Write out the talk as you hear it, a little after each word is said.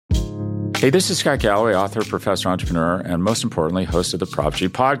Hey, this is Scott Galloway, author, professor, entrepreneur, and most importantly, host of the Prop G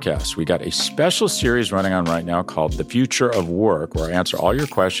podcast. We got a special series running on right now called The Future of Work, where I answer all your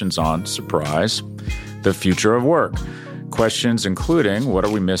questions on, surprise, the future of work. Questions including, what are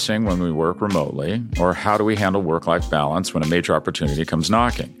we missing when we work remotely? Or how do we handle work-life balance when a major opportunity comes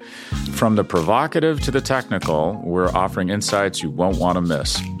knocking? From the provocative to the technical, we're offering insights you won't want to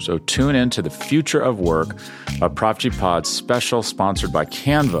miss. So tune in to The Future of Work, a Prop G Pod special sponsored by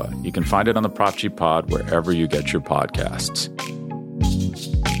Canva. You can find it on the Prop G Pod wherever you get your podcasts.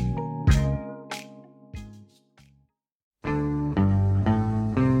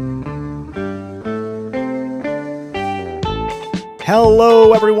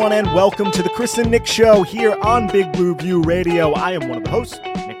 Hello, everyone, and welcome to the Chris and Nick Show here on Big Blue View Radio. I am one of the hosts,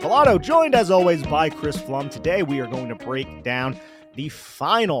 Nick Filato, joined as always by Chris Flum. Today, we are going to break down the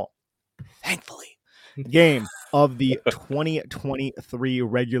final, thankfully, game of the 2023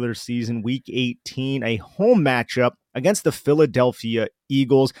 regular season, Week 18, a home matchup against the Philadelphia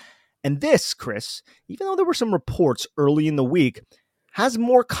Eagles. And this, Chris, even though there were some reports early in the week, has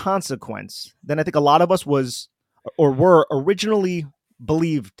more consequence than I think a lot of us were originally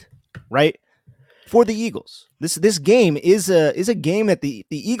believed, right? For the Eagles. This game is a game that the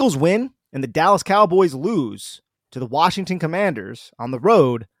Eagles win and the Dallas Cowboys lose to the Washington Commanders on the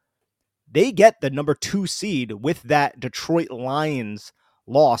road. They get the number 2 seed with that Detroit Lions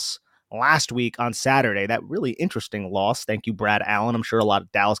loss last week on Saturday. That really interesting loss. Thank you, Brad Allen. I'm sure a lot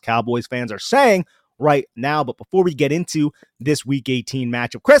of Dallas Cowboys fans are saying right now. But before we get into this Week 18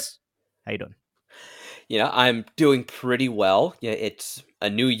 matchup, Chris, how you doing? I'm doing pretty well. Yeah, it's a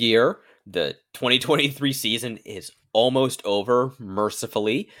new year. The 2023 season is almost over,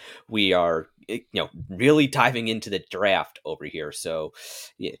 mercifully. We are, really diving into the draft over here. So,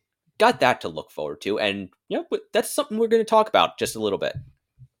 yeah, got that to look forward to. And, but that's something we're going to talk about just a little bit.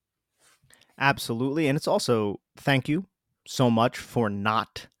 Absolutely. And it's also, thank you so much for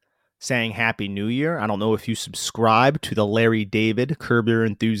not saying Happy New Year. I don't know if you subscribe to the Larry David Curb Your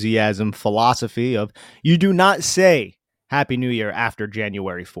Enthusiasm philosophy of you do not say Happy New Year after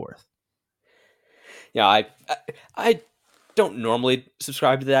January 4th. Yeah, I don't normally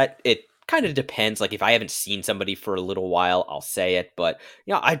subscribe to that. It kind of depends. Like if I haven't seen somebody for a little while, I'll say it. But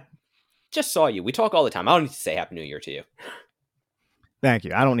I just saw you. We talk all the time. I don't need to say Happy New Year to you. Thank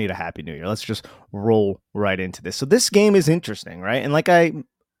you. I don't need a Happy New Year. Let's just roll right into this. So this game is interesting, right? And like I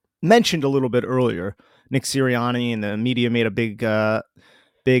mentioned a little bit earlier, Nick Sirianni and the media made a big kind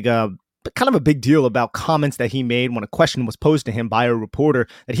of a big deal about comments that he made when a question was posed to him by a reporter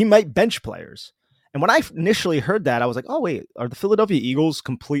that he might bench players. And when I initially heard that, I was like, oh, wait, are the Philadelphia Eagles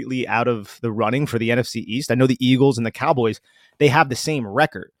completely out of the running for the NFC East? I know the Eagles and the Cowboys, they have the same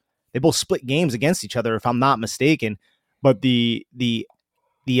record. They both split games against each other, if I'm not mistaken. But the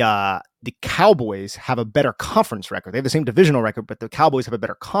Cowboys have a better conference record. They have the same divisional record, but the Cowboys have a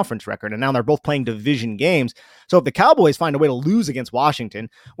better conference record. And now they're both playing division games. So if the Cowboys find a way to lose against Washington,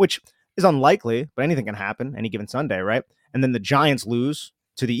 which is unlikely, but anything can happen any given Sunday, right? And then the Giants lose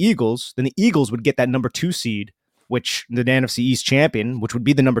to the Eagles, then the Eagles would get that number 2 seed, which the NFC East champion, which would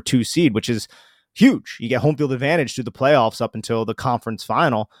be the number 2 seed, which is huge. You get home field advantage through the playoffs up until the conference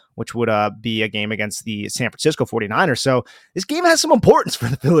final, which would be a game against the San Francisco 49ers. So this game has some importance for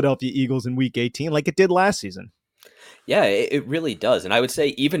the Philadelphia Eagles in Week 18, like it did last season. Yeah, it really does. And I would say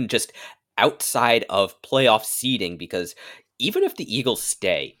even just outside of playoff seeding, because even if the Eagles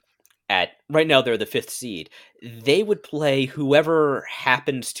stay at, right now they're the 5th seed, they would play whoever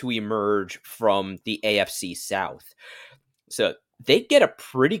happens to emerge from the AFC South. So they get a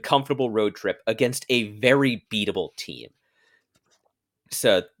pretty comfortable road trip against a very beatable team.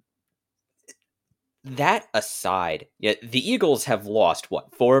 So that aside, the Eagles have lost,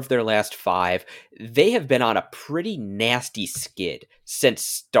 4 of their last 5. They have been on a pretty nasty skid since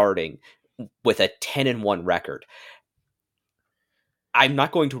starting with a 10-1 record. I'm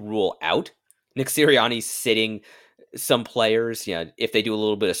not going to rule out Nick Sirianni sitting some players, if they do a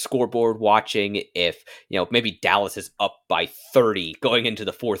little bit of scoreboard watching, if, maybe Dallas is up by 30 going into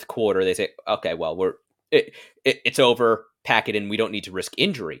the 4th quarter, they say, okay, well, it's over, pack it in, we don't need to risk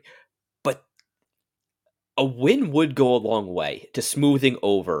injury. But a win would go a long way to smoothing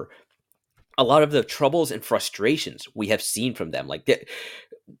over a lot of the troubles and frustrations we have seen from them. Like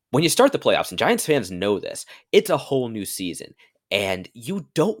when you start the playoffs, and Giants fans know this, it's a whole new season. And you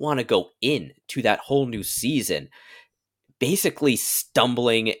don't want to go into that whole new season basically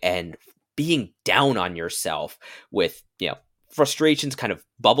stumbling and being down on yourself with, frustrations kind of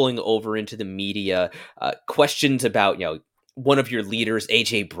bubbling over into the media, questions about, one of your leaders,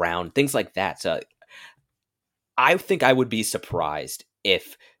 A.J. Brown, things like that. So I think I would be surprised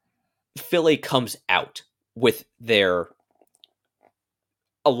if Philly comes out with a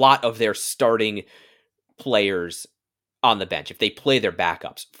lot of their starting players on the bench, if they play their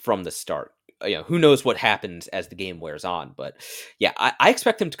backups from the start, who knows what happens as the game wears on. But yeah, I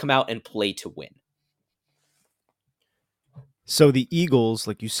expect them to come out and play to win. So the Eagles,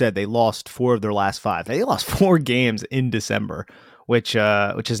 like you said, they lost 4 of their last 5. They lost 4 games in December, which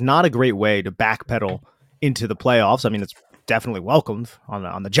is not a great way to backpedal into the playoffs. I mean, it's definitely welcomed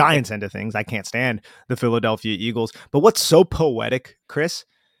on the Giants end of things. I can't stand the Philadelphia Eagles. But what's so poetic, Chris,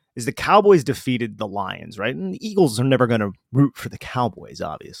 is the Cowboys defeated the Lions, right? And the Eagles are never going to root for the Cowboys,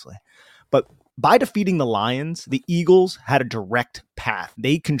 obviously. But by defeating the Lions, the Eagles had a direct path.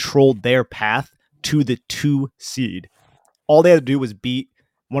 They controlled their path to the 2 seed. All they had to do was beat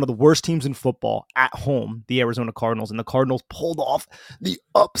one of the worst teams in football at home, the Arizona Cardinals, and the Cardinals pulled off the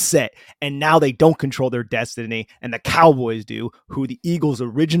upset. And now they don't control their destiny, and the Cowboys do, who the Eagles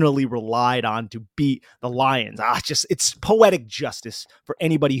originally relied on to beat the Lions. It's poetic justice for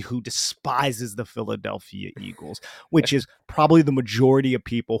anybody who despises the Philadelphia Eagles, which is probably the majority of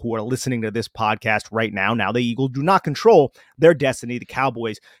people who are listening to this podcast right now. Now, the Eagles do not control their destiny. The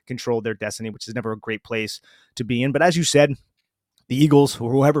Cowboys control their destiny, which is never a great place to be in. But as you said, the Eagles,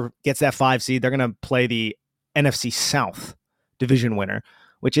 or whoever gets that 5 seed, they're going to play the NFC South division winner,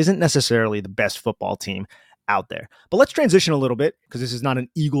 which isn't necessarily the best football team out there. But let's transition a little bit, because this is not an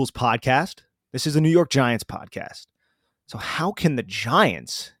Eagles podcast. This is a New York Giants podcast. So how can the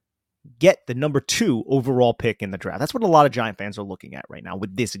Giants get the number 2 overall pick in the draft? That's what a lot of Giant fans are looking at right now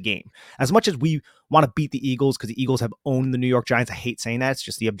with this game. As much as we want to beat the Eagles because the Eagles have owned the New York Giants, I hate saying that. It's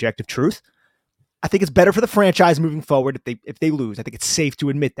just the objective truth. I think it's better for the franchise moving forward if they lose. I think it's safe to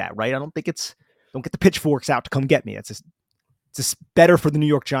admit that, right? Don't get the pitchforks out to come get me. It's just better for the New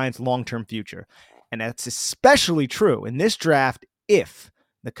York Giants' long-term future. And that's especially true in this draft if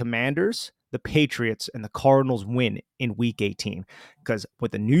the Commanders, the Patriots, and the Cardinals win in Week 18. Because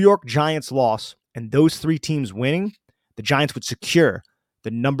with the New York Giants loss and those 3 teams winning, the Giants would secure the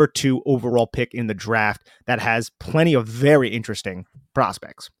number 2 overall pick in the draft that has plenty of very interesting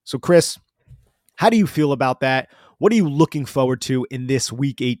prospects. So, Chris, how do you feel about that? What are you looking forward to in this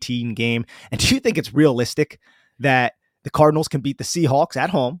Week 18 game? And do you think it's realistic that the Cardinals can beat the Seahawks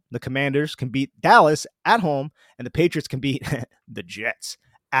at home, the Commanders can beat Dallas at home, and the Patriots can beat the Jets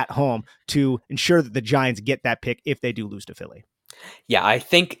at home to ensure that the Giants get that pick if they do lose to Philly? Yeah, I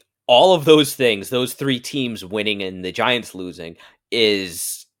think all of those things, those 3 teams winning and the Giants losing,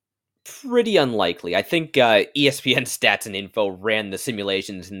 is pretty unlikely. I think ESPN Stats and Info ran the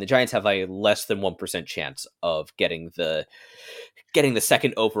simulations, and the Giants have a less than 1% chance of getting the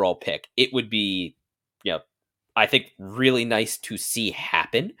second overall pick. It would be, I think, really nice to see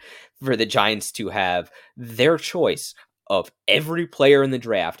happen for the Giants to have their choice of every player in the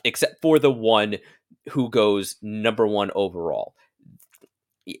draft except for the one who goes number 1 overall.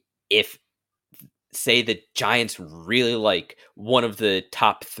 If, say, the Giants really like one of the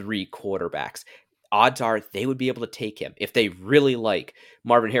top 3 quarterbacks, odds are they would be able to take him. If they really like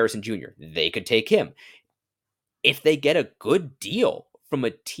Marvin Harrison Jr., they could take him. If they get a good deal from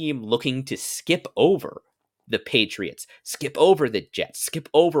a team looking to skip over the Patriots, skip over the Jets, skip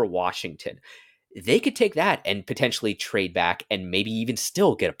over Washington, they could take that and potentially trade back and maybe even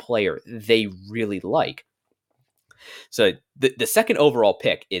still get a player they really like. So the second overall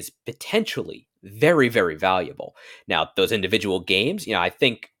pick is potentially very, very valuable. Now, those individual games, I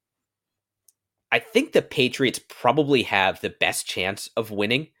think the Patriots probably have the best chance of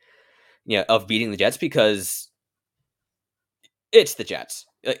winning, of beating the Jets, because it's the Jets.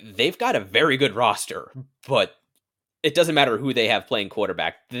 They've got a very good roster, but it doesn't matter who they have playing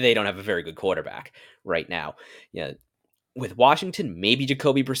quarterback. They don't have a very good quarterback right now. With Washington, maybe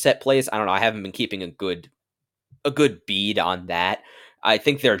Jacoby Brissett plays. I don't know. I haven't been keeping a good bead on that. I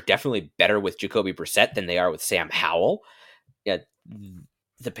think they're definitely better with Jacoby Brissett than they are with Sam Howell.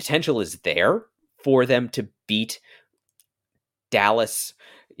 The potential is there for them to beat Dallas,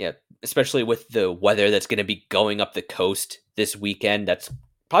 especially with the weather that's going to be going up the coast this weekend. That's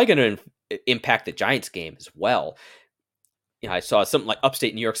probably going to impact the Giants game as well. I saw something like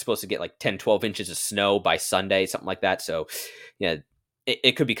upstate New York's supposed to get like 10, 12 inches of snow by Sunday, something like that. So,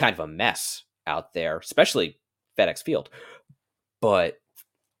 it could be kind of a mess out there, especially FedEx Field. But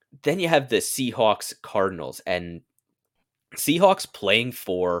then you have the Seahawks Cardinals, and Seahawks playing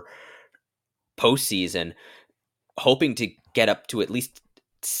for postseason, hoping to get up to at least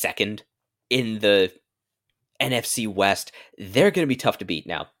second in the NFC West. They're going to be tough to beat.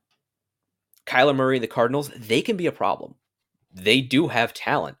 Now, Kyler Murray and the Cardinals, they can be a problem. They do have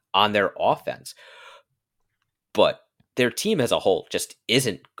talent on their offense, but their team as a whole just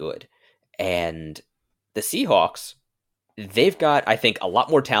isn't good. And the Seahawks, they've got, I think, a lot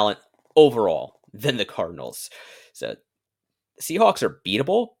more talent overall than the Cardinals. So the Seahawks are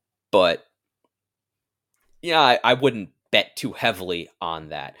beatable, but yeah, I wouldn't bet too heavily on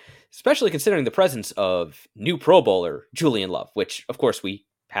that, especially considering the presence of new Pro Bowler Julian Love, which, of course, we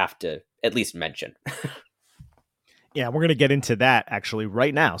have to at least mention. Yeah, we're going to get into that actually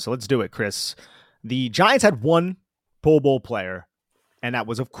right now. So let's do it, Chris. The Giants had one Pro Bowl player, and that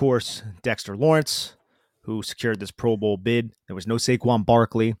was, of course, Dexter Lawrence, who secured this Pro Bowl bid. There was no Saquon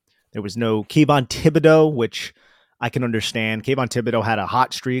Barkley. There was no Kayvon Thibodeaux, which I can understand. Kayvon Thibodeaux had a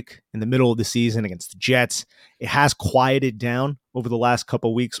hot streak in the middle of the season against the Jets. It has quieted down over the last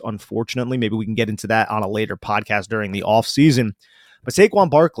couple of weeks, unfortunately. Maybe we can get into that on a later podcast during the offseason. But Saquon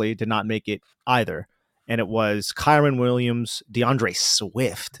Barkley did not make it either. And it was Kyren Williams, DeAndre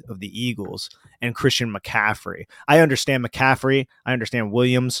Swift of the Eagles, and Christian McCaffrey. I understand McCaffrey. I understand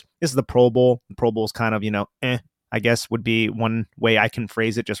Williams. This is the Pro Bowl. The Pro Bowl is kind of, I guess would be one way I can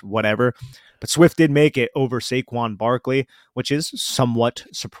phrase it, just whatever. But Swift did make it over Saquon Barkley, which is somewhat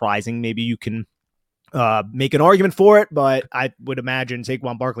surprising. Maybe you can make an argument for it, but I would imagine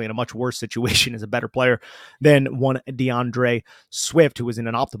Saquon Barkley in a much worse situation is a better player than one DeAndre Swift, who was in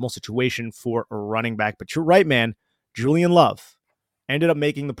an optimal situation for a running back. But you're right, man. Julian Love ended up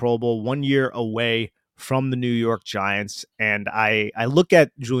making the Pro Bowl 1 year away from the New York Giants. And I look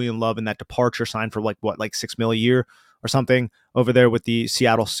at Julian Love and that departure sign for like $6 million a year or something over there with the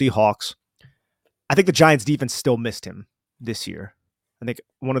Seattle Seahawks. I think the Giants defense still missed him this year. I think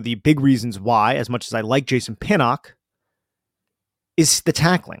one of the big reasons why, as much as I like Jason Pinnock, is the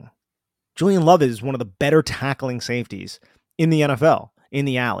tackling. Julian Love is one of the better tackling safeties in the NFL, in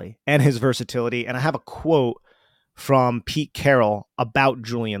the alley, and his versatility. And I have a quote from Pete Carroll about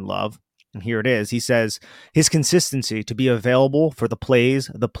Julian Love. And here it is. He says, his consistency to be available for the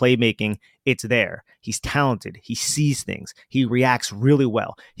plays, the playmaking, it's there. He's talented. He sees things. He reacts really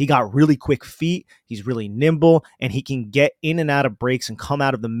well. He got really quick feet. He's really nimble, and he can get in and out of breaks and come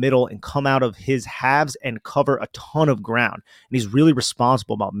out of the middle and come out of his halves and cover a ton of ground. And he's really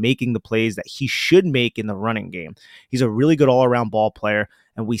responsible about making the plays that he should make in the running game. He's a really good all-around ball player,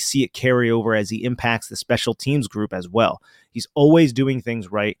 and we see it carry over as he impacts the special teams group as well. He's always doing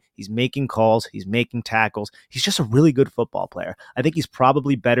things right. He's making calls. He's making tackles. He's just a really good football player. I think he's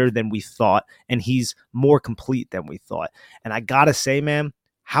probably better than we thought, and he's more complete than we thought. And I got to say, man,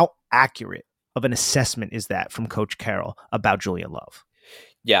 how accurate of an assessment is that from Coach Carroll about Julian Love?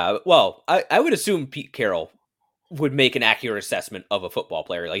 Yeah, well, I would assume Pete Carroll would make an accurate assessment of a football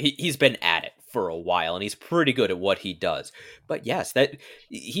player. Like he's been at it for a while and he's pretty good at what he does. But yes, that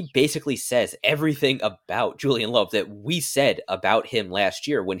he basically says everything about Julian Love that we said about him last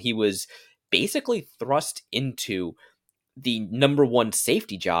year when he was basically thrust into the number one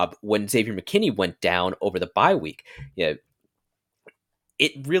safety job when Xavier McKinney went down over the bye week. Yeah,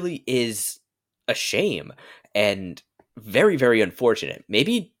 it really is a shame and very, very unfortunate.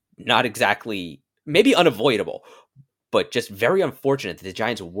 Maybe not exactly, maybe unavoidable, but just very unfortunate that the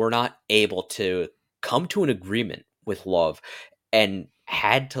Giants were not able to come to an agreement with Love and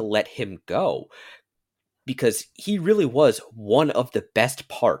had to let him go because he really was one of the best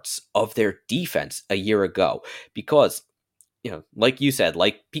parts of their defense a year ago. Because, like you said,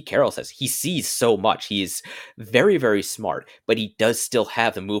 like Pete Carroll says, he sees so much. He's very, very smart, but he does still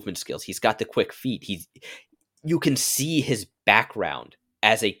have the movement skills. He's got the quick feet. You can see his background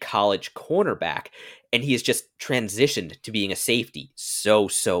as a college cornerback, and he has just transitioned to being a safety so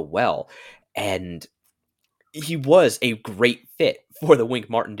well. And he was a great fit for the Wink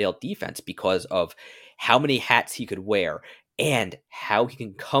Martindale defense because of how many hats he could wear and how he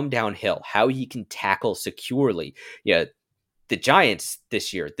can come downhill, how he can tackle securely. Yeah, the Giants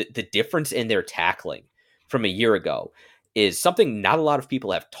this year, the difference in their tackling from a year ago is something not a lot of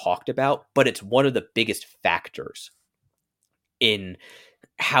people have talked about, but it's one of the biggest factors in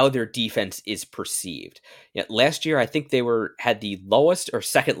how their defense is perceived. Last year, I think they had the lowest or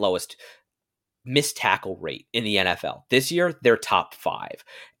second lowest missed tackle rate in the NFL. This year, they're top 5.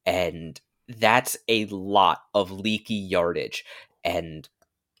 And that's a lot of leaky yardage. And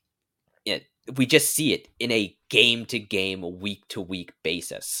we just see it in a game-to-game, week-to-week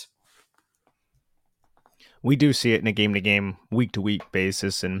basis. We do see it in a game-to-game, week-to-week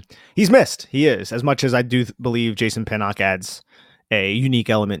basis, and he's missed. He is. As much as I do believe Jason Pinnock adds a unique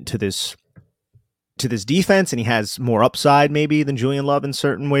element to this defense, and he has more upside maybe than Julian Love in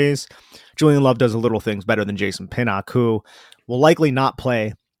certain ways. Julian Love does a little things better than Jason Pinnock, who will likely not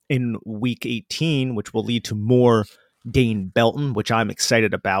play in Week 18, which will lead to more Dane Belton, which I'm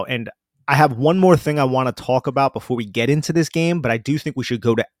excited about. And I have one more thing I want to talk about before we get into this game, but I do think we should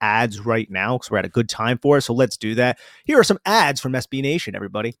go to ads right now because we're at a good time for it. So let's do that. Here are some ads from SB Nation,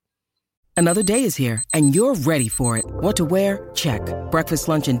 everybody. Another day is here, and you're ready for it. What to wear? Check. Breakfast,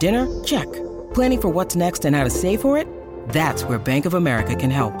 lunch, and dinner? Check. Planning for what's next and how to save for it? That's where Bank of America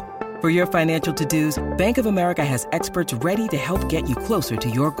can help. For your financial to-dos, Bank of America has experts ready to help get you closer to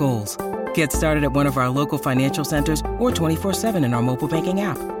your goals. Get started at one of our local financial centers or 24/7 in our mobile banking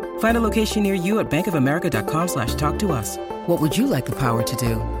app. Find a location near you at bankofamerica.com/talktous. What would you like the power to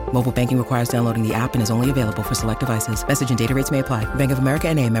do? Mobile banking requires downloading the app and is only available for select devices. Message and data rates may apply. Bank of America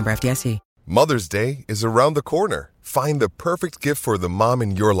N.A., member FDIC. Mother's Day is around the corner. Find the perfect gift for the mom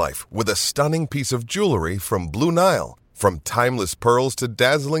in your life with a stunning piece of jewelry from Blue Nile. From timeless pearls to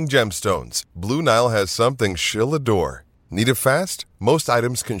dazzling gemstones, Blue Nile has something she'll adore. Need it fast? Most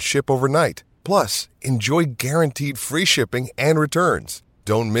items can ship overnight. Plus, enjoy guaranteed free shipping and returns.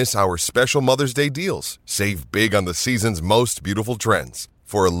 Don't miss our special Mother's Day deals. Save big on the season's most beautiful trends.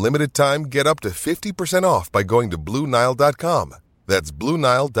 For a limited time, get up to 50% off by going to BlueNile.com. That's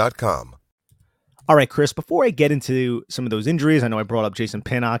BlueNile.com. All right, Chris, before I get into some of those injuries, I know I brought up Jason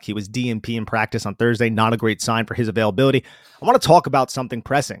Pinnock. He was DNP in practice on Thursday. Not a great sign for his availability. I want to talk about something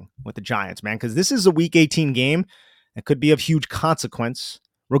pressing with the Giants, man, because this is a Week 18 game that could be of huge consequence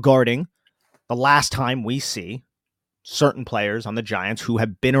regarding the last time we see certain players on the Giants who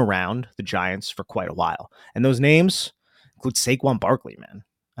have been around the Giants for quite a while. And those names include Saquon Barkley, man,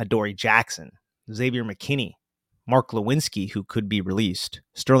 Adoree Jackson, Xavier McKinney, Mark Lewinsky, who could be released,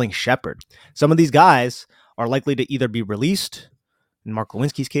 Sterling Shepard. Some of these guys are likely to either be released, in Mark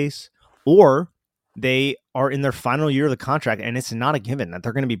Lewinsky's case, or they are in their final year of the contract, and it's not a given that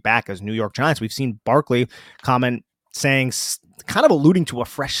they're going to be back as New York Giants. We've seen Barkley comment saying, kind of alluding to a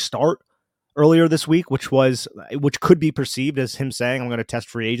fresh start earlier this week, which could be perceived as him saying, I'm going to test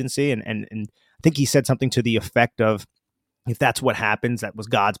free agency. And I think he said something to the effect of, if that's what happens, that was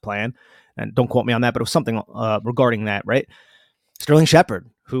God's plan. And don't quote me on that, but it was something regarding that, right? Sterling Shepard,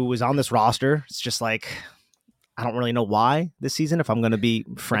 who was on this roster, it's just like, I don't really know why this season, if I'm going to be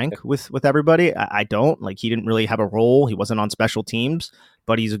frank with everybody. I don't. Like, he didn't really have a role. He wasn't on special teams,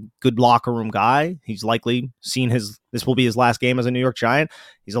 but he's a good locker room guy. He's likely seen this will be his last game as a New York Giant.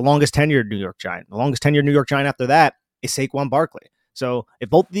 He's the longest tenured New York Giant. The longest tenured New York Giant after that is Saquon Barkley. So if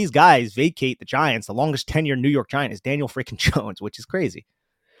both of these guys vacate the Giants, the longest tenured New York Giant is Daniel freaking Jones, which is crazy.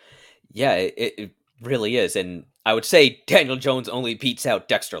 Yeah, it really is. And I would say Daniel Jones only beats out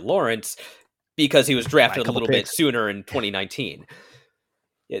Dexter Lawrence because he was drafted a little bit sooner in 2019.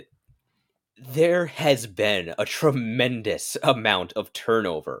 There has been a tremendous amount of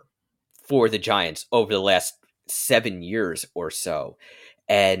turnover for the Giants over the last 7 years or so.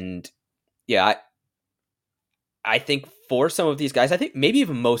 And yeah, I think for some of these guys, I think maybe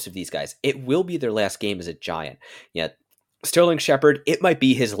even most of these guys, it will be their last game as a Giant. Yeah, Sterling Shepard, it might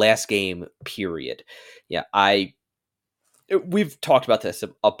be his last game, period. Yeah, we've talked about this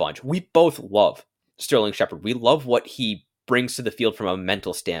a bunch. We both love Sterling Shepard. We love what he brings to the field from a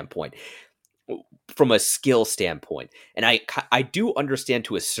mental standpoint, from a skill standpoint. And I do understand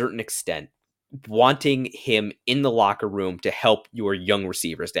to a certain extent wanting him in the locker room to help your young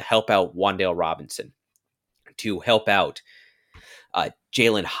receivers, to help out Wan'Dale Robinson, to help out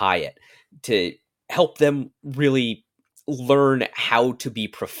Jalen Hyatt, to help them really learn how to be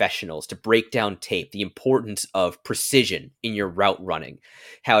professionals, to break down tape, the importance of precision in your route running,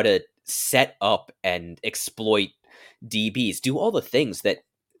 how to set up and exploit DBs, do all the things that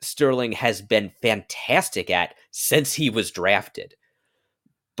Sterling has been fantastic at since he was drafted.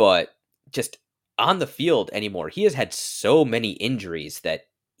 But just on the field anymore, he has had so many injuries that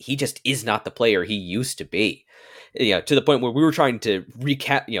he just is not the player he used to be. To the point where we were trying to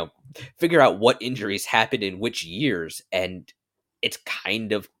figure out what injuries happened in which years, and it's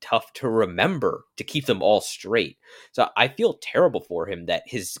kind of tough to remember to keep them all straight. So I feel terrible for him that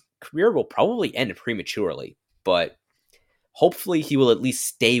his career will probably end prematurely, but hopefully he will at least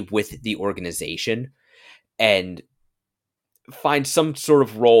stay with the organization and find some sort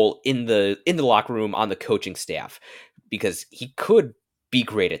of role in the locker room, on the coaching staff, because he could be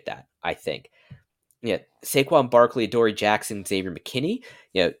great at that, I think. Yeah, Saquon Barkley, Adoree Jackson, Xavier McKinney,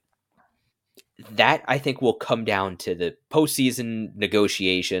 that I think will come down to the postseason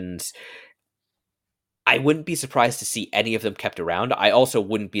negotiations. I wouldn't be surprised to see any of them kept around. I also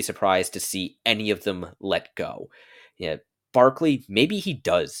wouldn't be surprised to see any of them let go. Barkley, maybe he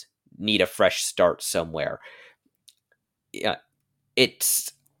does need a fresh start somewhere. Yeah,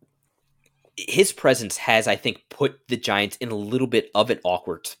 his presence has, I think, put the Giants in a little bit of an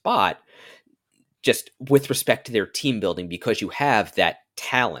awkward spot, just with respect to their team building, because you have that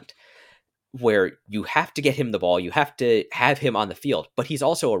talent. where you have to get him the ball, you have to have him on the field, but he's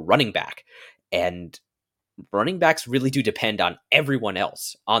also a running back. And running backs really do depend on everyone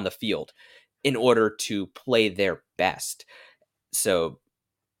else on the field in order to play their best. So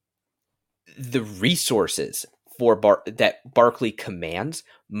the resources that Barkley commands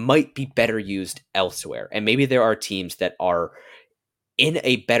might be better used elsewhere. And maybe there are teams that are in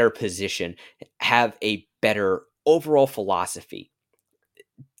a better position, have a better overall philosophy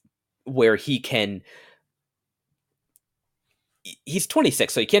where he's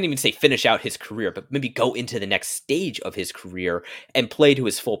 26, so you can't even say finish out his career, but maybe go into the next stage of his career and play to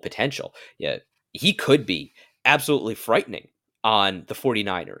his full potential. Yeah, he could be absolutely frightening on the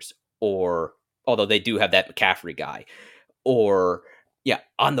 49ers, or although they do have that McCaffrey guy, or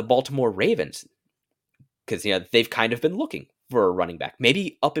on the Baltimore Ravens, because they've kind of been looking for a running back.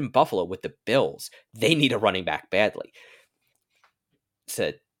 Maybe up in Buffalo with the Bills, they need a running back badly.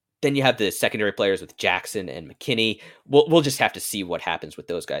 So then you have the secondary players with Jackson and McKinney. We'll just have to see what happens with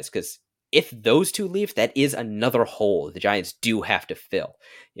those guys, because if those two leave, that is another hole the Giants do have to fill.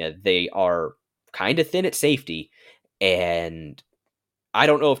 They are kind of thin at safety, and I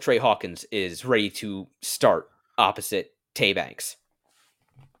don't know if Trey Hawkins is ready to start opposite Tay Banks.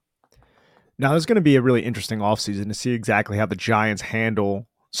 Now, there's going to be a really interesting offseason to see exactly how the Giants handle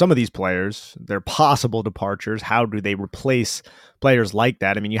some of these players, their possible departures. How do they replace players like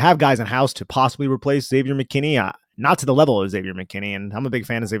that? I mean, you have guys in house to possibly replace Xavier McKinney, not to the level of Xavier McKinney, and I'm a big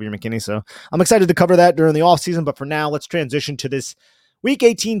fan of Xavier McKinney, so I'm excited to cover that during the offseason. But for now, let's transition to this Week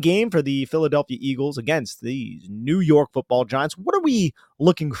 18 game for the Philadelphia Eagles against the New York Football Giants. What are we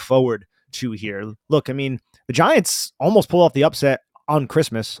looking forward to here? Look, I mean, the Giants almost pull off the upset on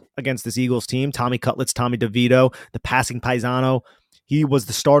Christmas against this Eagles team. Tommy Cutlets, Tommy DeVito, the passing paisano. He was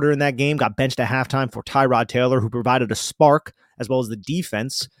the starter in that game, got benched at halftime for Tyrod Taylor, who provided a spark as well as the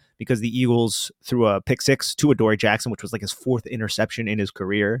defense, because the Eagles threw a pick six to Adoree Jackson, which was like his fourth interception in his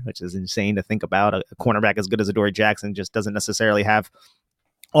career, which is insane to think about. A cornerback as good as Adoree Jackson just doesn't necessarily have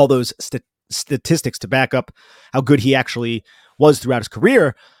all those statistics to back up how good he actually was throughout his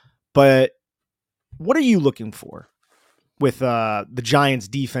career. But what are you looking for with the Giants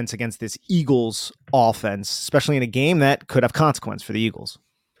defense against this Eagles offense, especially in a game that could have consequence for the Eagles?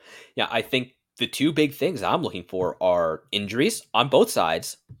 Yeah, I think the two big things I'm looking for are injuries on both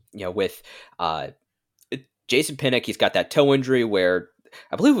sides. With Jason Pinnock, he's got that toe injury where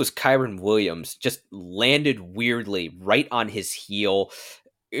I believe it was Kyren Williams just landed weirdly right on his heel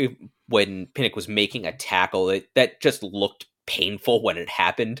when Pinnock was making a tackle. That just looked painful when it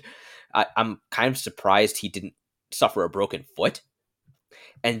happened. I'm kind of surprised he didn't suffer a broken foot.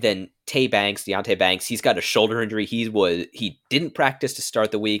 And then Deonte Banks, he's got a shoulder injury. He didn't practice to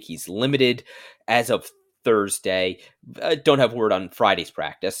start the week. He's limited as of Thursday. Don't have word on Friday's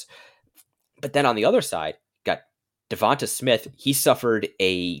practice. But then on the other side, got Devonta Smith. He suffered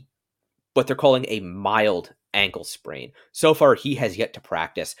what they're calling a mild ankle sprain. So far, he has yet to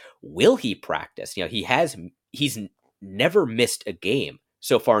practice. Will he practice? He's never missed a game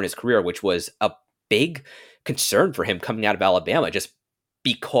so far in his career, which was a big concern for him coming out of Alabama, just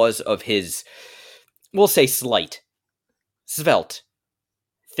because of his, we'll say, slight, svelte,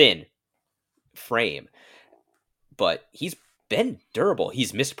 thin frame. But he's been durable.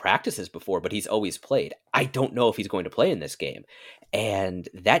 He's missed practices before, but he's always played. I don't know if he's going to play in this game. And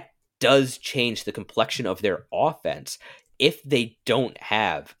that does change the complexion of their offense if they don't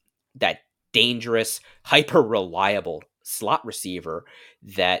have that dangerous, hyper-reliable slot receiver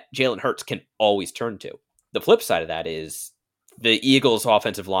that Jalen Hurts can always turn to. The flip side of that is the Eagles'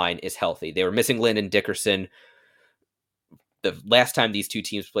 offensive line is healthy. They were missing Landon Dickerson. The last time these two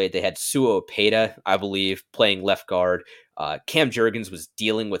teams played, they had Sua Opeta, I believe, playing left guard. Cam Jurgens was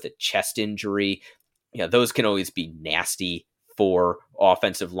dealing with a chest injury. Those can always be nasty for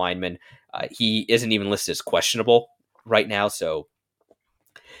offensive linemen. He isn't even listed as questionable right now. So,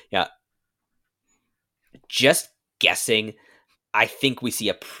 just guessing, I think we see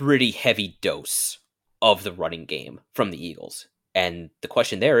a pretty heavy dose of the running game from the Eagles. And the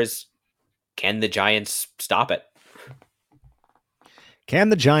question there is, can the Giants stop it? Can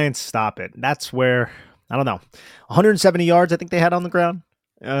the Giants stop it? That's where, I don't know, 170 yards I think they had on the ground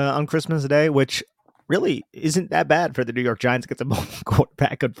on Christmas Day, which really isn't that bad for the New York Giants against a mobile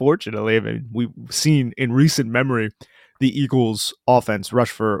quarterback, unfortunately. I mean, we've seen in recent memory the Eagles offense rush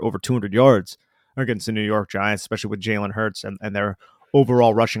for over 200 yards against the New York Giants, especially with Jalen Hurts and their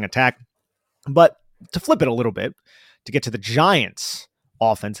overall rushing attack. But to flip it a little bit, to get to the Giants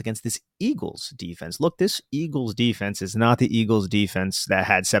offense against this Eagles defense. Look, this Eagles defense is not the Eagles defense that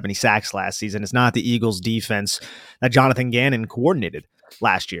had 70 sacks last season. It's not the Eagles defense that Jonathan Gannon coordinated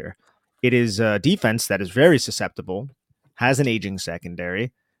last year. It is a defense that is very susceptible, has an aging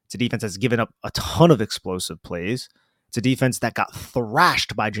secondary. It's a defense that's given up a ton of explosive plays. It's a defense that got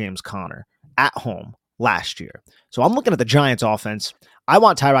thrashed by James Conner at home last year. So I'm looking at the Giants offense. I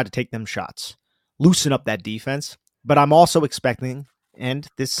want Tyrod to take them shots, loosen up that defense, but I'm also expecting, and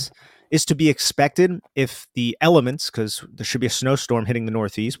this is to be expected if the elements, because there should be a snowstorm hitting the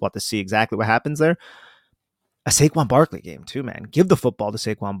Northeast, we'll have to see exactly what happens there. A Saquon Barkley game too, man. Give the football to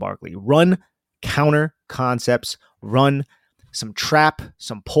Saquon Barkley. Run counter concepts, run some trap,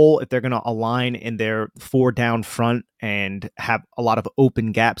 some pull if they're going to align in their 4 down front and have a lot of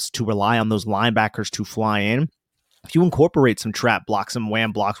open gaps to rely on those linebackers to fly in. If you incorporate some trap blocks, some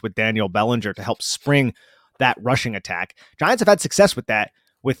wham blocks with Daniel Bellinger to help spring that rushing attack, Giants have had success with that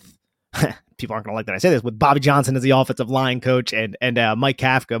with people aren't going to like that I say this, with Bobby Johnson as the offensive line coach and Mike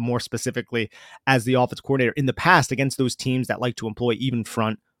Kafka more specifically as the offense coordinator in the past against those teams that like to employ even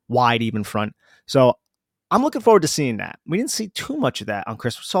front, wide even front. So I'm looking forward to seeing that. We didn't see too much of that on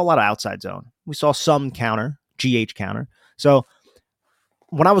Christmas. We saw a lot of outside zone. We saw some counter, GH counter. So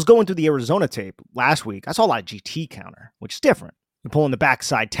when I was going through the Arizona tape last week, I saw a lot of GT counter, which is different. You're pulling the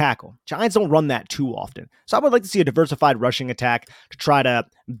backside tackle. Giants don't run that too often. So I would like to see a diversified rushing attack to try to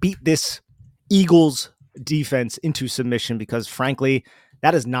beat this Eagles defense into submission because, frankly,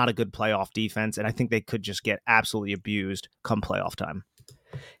 that is not a good playoff defense, and I think they could just get absolutely abused come playoff time.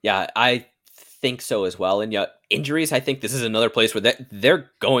 Yeah, I think so as well. And injuries, I think this is another place where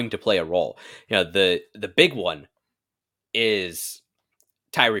they're going to play a role. The big one is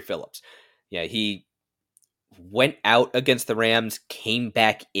Tyree Phillips. He went out against the Rams, came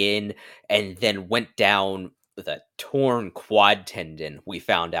back in, and then went down with a torn quad tendon, we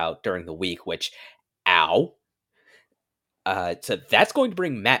found out during the week, which, ow. So that's going to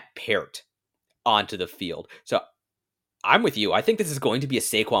bring Matt Peart onto the field. So I'm with you. I think this is going to be a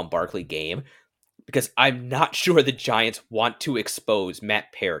Saquon Barkley game because I'm not sure the Giants want to expose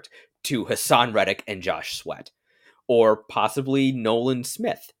Matt Peart to Hassan Reddick and Josh Sweat, or possibly Nolan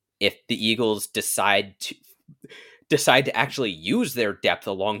Smith if the Eagles decide to actually use their depth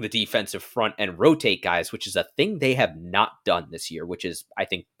along the defensive front and rotate guys, which is a thing they have not done this year, which is, I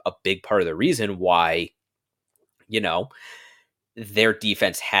think, a big part of the reason why, their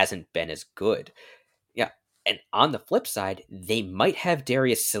defense hasn't been as good. Yeah. And on the flip side, they might have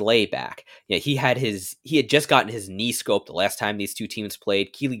Darius Slay back. He had just gotten his knee scoped the last time these two teams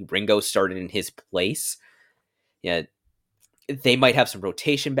played. Keely Ringo started in his place. They might have some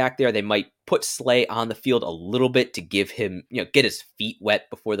rotation back there. They might put Slay on the field a little bit to give him, get his feet wet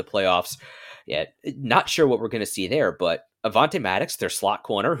before the playoffs. Yeah, not sure what we're going to see there, but Avonte Maddox, their slot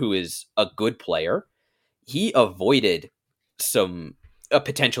corner, who is a good player, he avoided a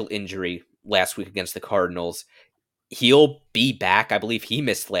potential injury last week against the Cardinals. He'll be back. I believe he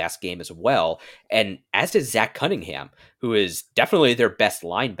missed last game as well. And as does Zach Cunningham, who is definitely their best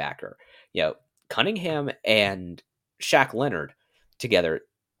linebacker. Cunningham and Shaq Leonard together,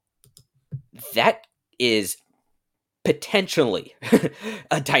 that is potentially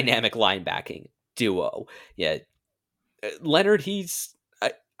a dynamic linebacking duo. Yeah. Leonard,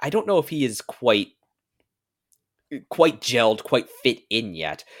 I don't know if he is quite gelled, quite fit in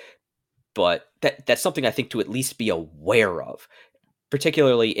yet, but that's something I think to at least be aware of,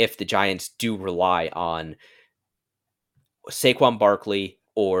 particularly if the Giants do rely on Saquon Barkley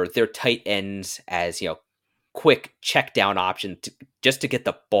or their tight ends as, quick check down option just to get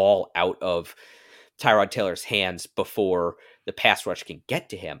the ball out of Tyrod Taylor's hands before the pass rush can get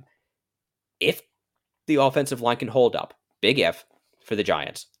to him. If the offensive line can hold up, big if for the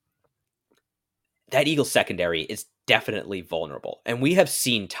Giants, that Eagles secondary is definitely vulnerable. And we have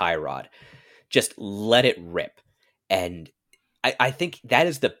seen Tyrod just let it rip. And I think that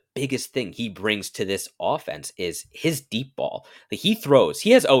is the biggest thing he brings to this offense is his deep ball. He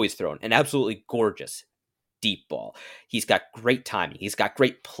has always thrown an absolutely gorgeous deep ball. He's got great timing. He's got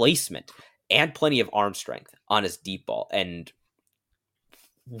great placement and plenty of arm strength on his deep ball. And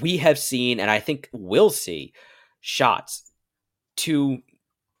we have seen, and I think we'll see, shots to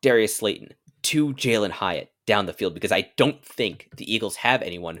Darius Slayton, to Jalen Hyatt down the field, because I don't think the Eagles have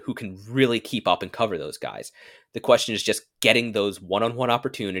anyone who can really keep up and cover those guys. The question is just getting those one-on-one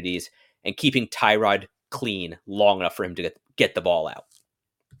opportunities and keeping Tyrod clean long enough for him to get the ball out.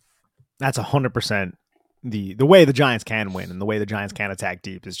 That's 100%. The way the Giants can win and the way the Giants can attack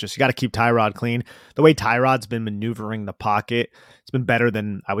deep is just you got to keep Tyrod clean. The way Tyrod's been maneuvering the pocket, it's been better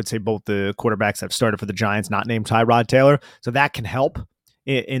than I would say both the quarterbacks that have started for the Giants, not named Tyrod Taylor. So that can help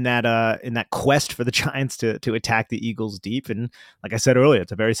in that quest for the Giants to attack the Eagles deep. And like I said earlier,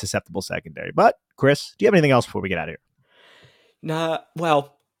 it's a very susceptible secondary. But Chris, do you have anything else before we get out of here? Nah.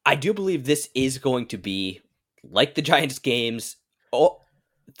 Well, I do believe this is going to be like the Giants games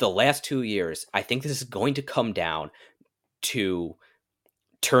the last 2 years. I think this is going to come down to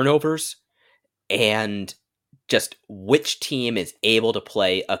turnovers and just which team is able to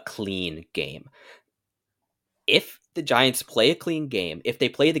play a clean game. If the Giants play a clean game, if they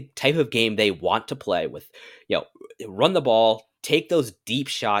play the type of game they want to play with, run the ball, take those deep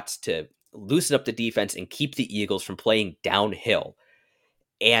shots to loosen up the defense and keep the Eagles from playing downhill,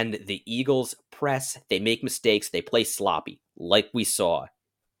 and the Eagles press, they make mistakes, they play sloppy, like we saw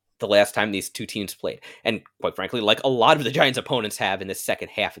the last time these two teams played. And quite frankly, like a lot of the Giants' opponents have in the second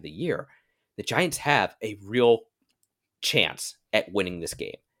half of the year, the Giants have a real chance at winning this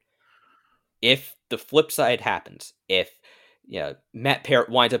game. If the flip side happens, if Matt Parrott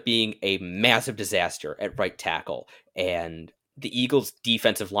winds up being a massive disaster at right tackle and the Eagles'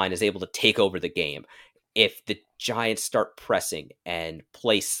 defensive line is able to take over the game, if the Giants start pressing and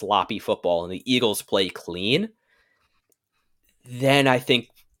play sloppy football and the Eagles play clean, then I think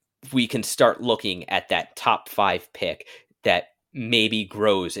we can start looking at that top 5 pick that maybe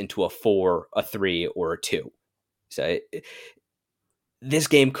grows into a 4, a 3, or a 2. So this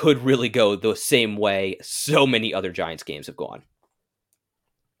game could really go the same way so many other Giants games have gone.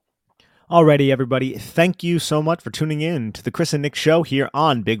 Alrighty, everybody. Thank you so much for tuning in to the Chris and Nick Show here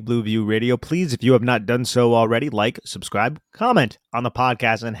on Big Blue View Radio. Please, if you have not done so already, like, subscribe, comment on the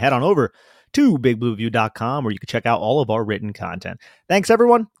podcast, and head on over to bigblueview.com where you can check out all of our written content. Thanks,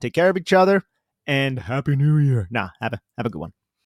 everyone. Take care of each other, and Happy New Year. Have a good one.